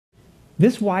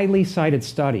This widely cited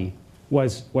study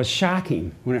was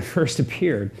shocking when it first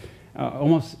appeared,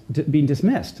 almost being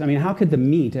dismissed. I mean, how could the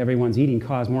meat everyone's eating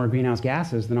cause more greenhouse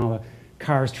gases than all the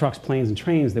cars, trucks, planes, and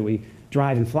trains that we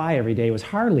drive and fly every day? It was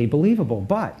hardly believable.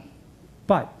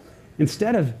 But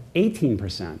instead of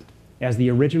 18%, as the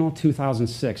original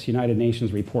 2006 United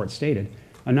Nations report stated,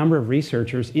 a number of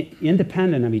researchers,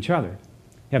 independent of each other,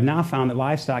 have now found that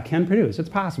livestock can produce, it's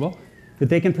possible, that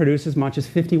they can produce as much as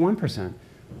 51%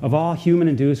 of all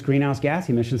human-induced greenhouse gas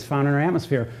emissions found in our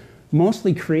atmosphere,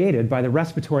 mostly created by the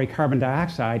respiratory carbon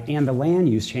dioxide and the land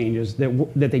use changes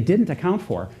that they didn't account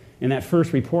for in that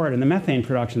first report, and the methane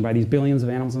production by these billions of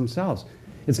animals themselves.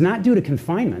 It's not due to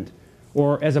confinement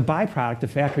or as a byproduct of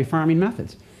factory farming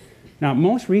methods. Now,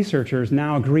 most researchers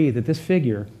now agree that this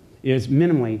figure is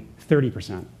minimally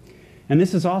 30%. And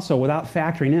this is also without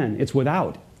factoring in, it's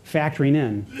without factoring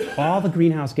in all the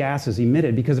greenhouse gases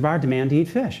emitted because of our demand to eat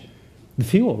fish. The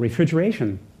fuel,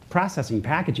 refrigeration, processing,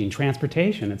 packaging,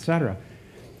 transportation, etc.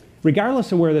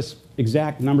 Regardless of where this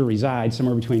exact number resides,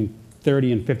 somewhere between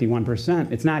 30 and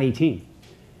 51%, it's not 18.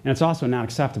 And it's also not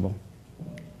acceptable.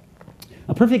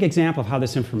 A perfect example of how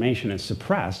this information is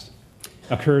suppressed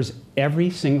occurs every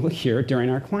single year during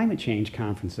our climate change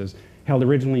conferences, held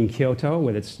originally in Kyoto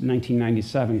with its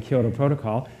 1997 Kyoto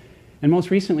Protocol, and most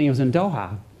recently it was in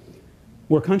Doha,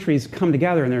 where countries come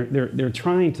together and they're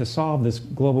trying to solve this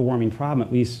global warming problem,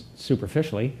 at least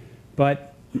superficially,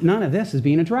 but none of this is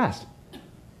being addressed.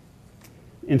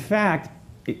 In fact,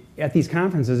 at these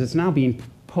conferences, it's now being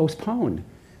postponed.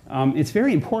 It's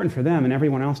very important for them and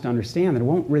everyone else to understand that it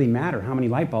won't really matter how many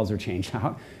light bulbs are changed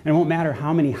out, and it won't matter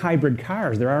how many hybrid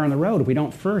cars there are on the road if we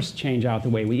don't first change out the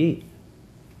way we eat.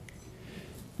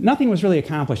 Nothing was really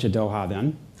accomplished at Doha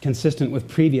then, consistent with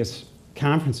previous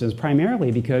conferences,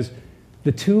 primarily because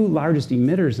the two largest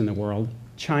emitters in the world,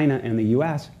 China and the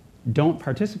US, don't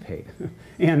participate.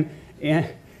 And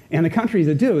the countries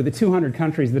that do, the 200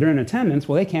 countries that are in attendance,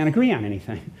 well, they can't agree on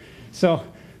anything. So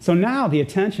now the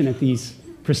attention at these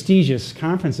prestigious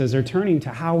conferences are turning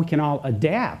to how we can all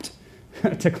adapt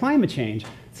to climate change,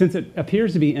 since it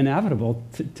appears to be inevitable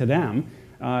to them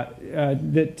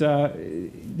that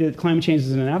climate change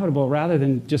is inevitable, rather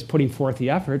than just putting forth the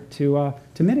effort to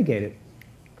mitigate it.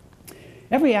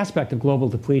 Every aspect of global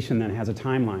depletion then has a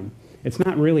timeline. It's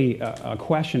not really a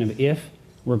question of if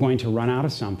we're going to run out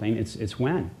of something, it's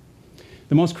when.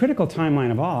 The most critical timeline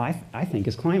of all, I think,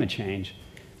 is climate change.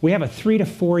 We have a 3 to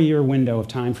 4 year window of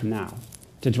time from now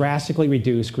to drastically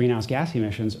reduce greenhouse gas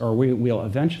emissions, or we will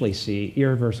eventually see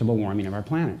irreversible warming of our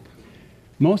planet.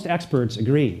 Most experts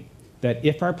agree that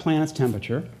if our planet's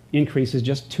temperature increases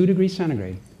just 2 degrees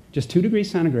centigrade, just 2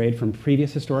 degrees centigrade from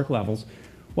previous historic levels,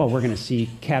 well, we're going to see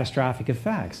catastrophic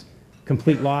effects.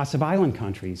 Complete loss of island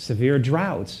countries, severe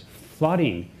droughts,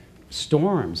 flooding,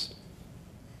 storms.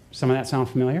 Some of that sound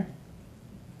familiar?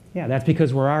 Yeah, that's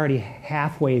because we're already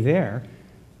halfway there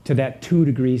to that 2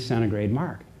 degrees centigrade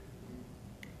mark.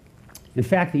 In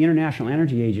fact, the International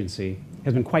Energy Agency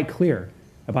has been quite clear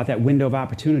about that window of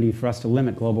opportunity for us to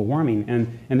limit global warming,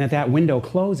 and that window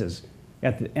closes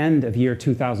at the end of year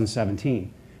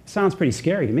 2017. Sounds pretty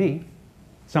scary to me.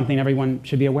 Something everyone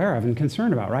should be aware of and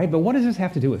concerned about, right? But what does this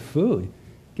have to do with food?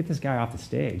 Get this guy off the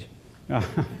stage.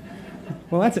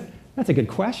 Well, that's a good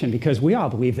question, because we all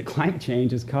believe that climate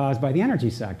change is caused by the energy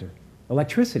sector.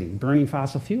 Electricity, burning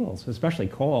fossil fuels, especially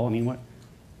coal. I mean, what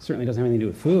certainly doesn't have anything to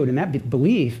do with food. And that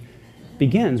belief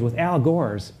begins with Al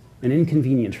Gore's An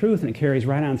Inconvenient Truth, and it carries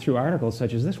right on through articles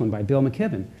such as this one by Bill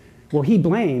McKibben, where he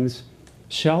blames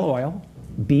Shell Oil,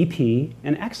 BP,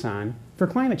 and Exxon for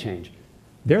climate change.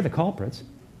 They're the culprits.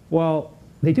 Well,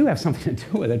 they do have something to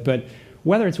do with it, but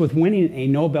whether it's with winning a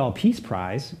Nobel Peace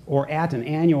Prize, or at an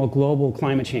annual global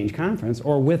climate change conference,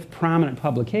 or with prominent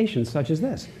publications such as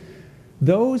this,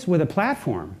 those with a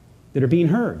platform that are being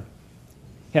heard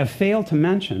have failed to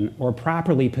mention or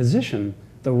properly position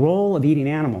the role of eating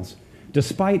animals,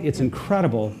 despite its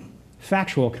incredible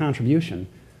factual contribution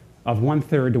of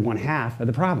 1/3 to 1/2 of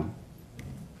the problem.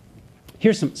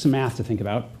 Here's some math to think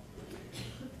about.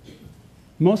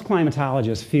 Most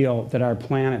climatologists feel that our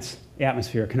planet's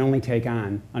atmosphere can only take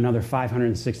on another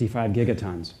 565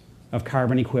 gigatons of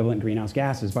carbon equivalent greenhouse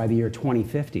gases by the year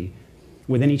 2050,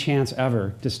 with any chance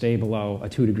ever to stay below a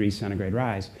 2 degrees centigrade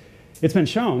rise. It's been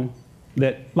shown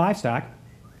that livestock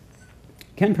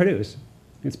can produce,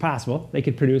 it's possible, they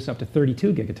could produce up to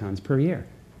 32 gigatons per year,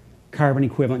 carbon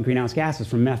equivalent greenhouse gases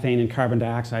from methane and carbon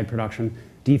dioxide production,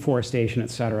 deforestation,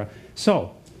 etc.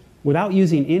 So, without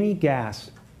using any gas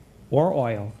or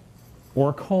oil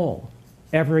or coal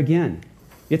ever again,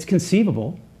 it's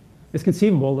conceivable it's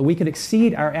conceivable that we could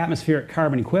exceed our atmospheric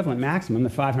carbon equivalent maximum, the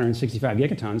 565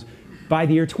 gigatons, by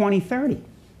the year 2030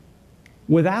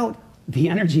 without the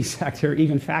energy sector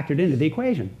even factored into the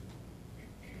equation.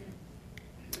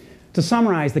 To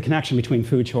summarize the connection between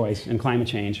food choice and climate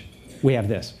change, we have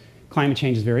this. Climate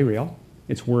change is very real,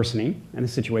 it's worsening, and the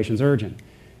situation is urgent.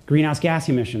 Greenhouse gas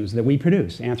emissions that we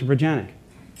produce, anthropogenic,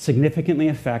 significantly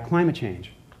affect climate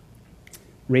change.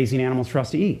 Raising animals for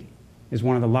us to eat is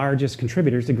one of the largest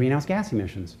contributors to greenhouse gas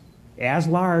emissions, as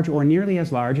large or nearly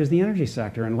as large as the energy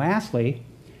sector. And lastly,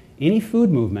 any food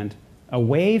movement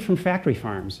away from factory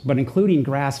farms, but including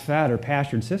grass-fed or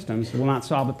pastured systems, will not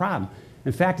solve the problem.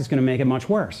 In fact, it's going to make it much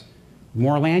worse.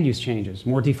 More land use changes,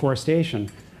 more deforestation,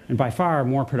 and by far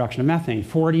more production of methane,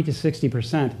 40 to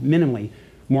 60% minimally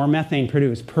more methane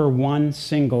produced per one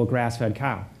single grass-fed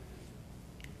cow.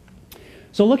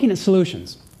 So looking at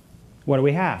solutions, what do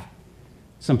we have?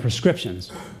 Some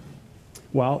prescriptions.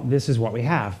 Well, this is what we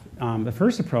have. The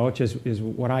first approach is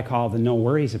what I call the no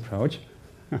worries approach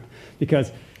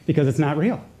because it's not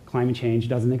real. Climate change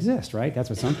doesn't exist, right? That's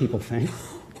what some people think.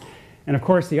 And of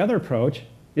course, the other approach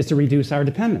is to reduce our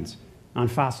dependence on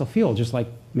fossil fuel, just like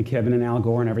McKibben and Al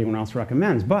Gore and everyone else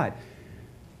recommends. But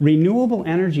renewable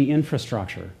energy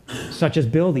infrastructure, such as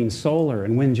building solar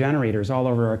and wind generators all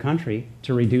over our country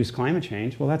to reduce climate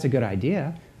change, well, that's a good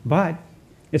idea, but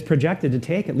it's projected to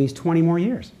take at least 20 more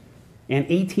years and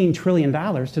 $18 trillion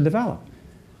to develop.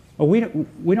 Well,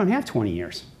 we don't have 20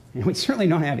 years, and we certainly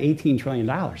don't have $18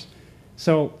 trillion.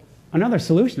 So another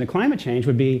solution to climate change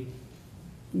would be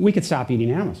we could stop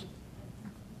eating animals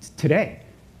today.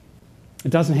 It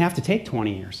doesn't have to take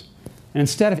 20 years. And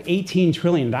instead of $18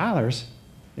 trillion,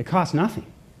 it costs nothing.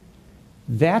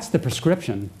 That's the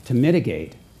prescription to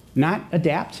mitigate, not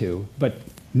adapt to, but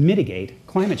mitigate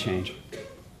climate change.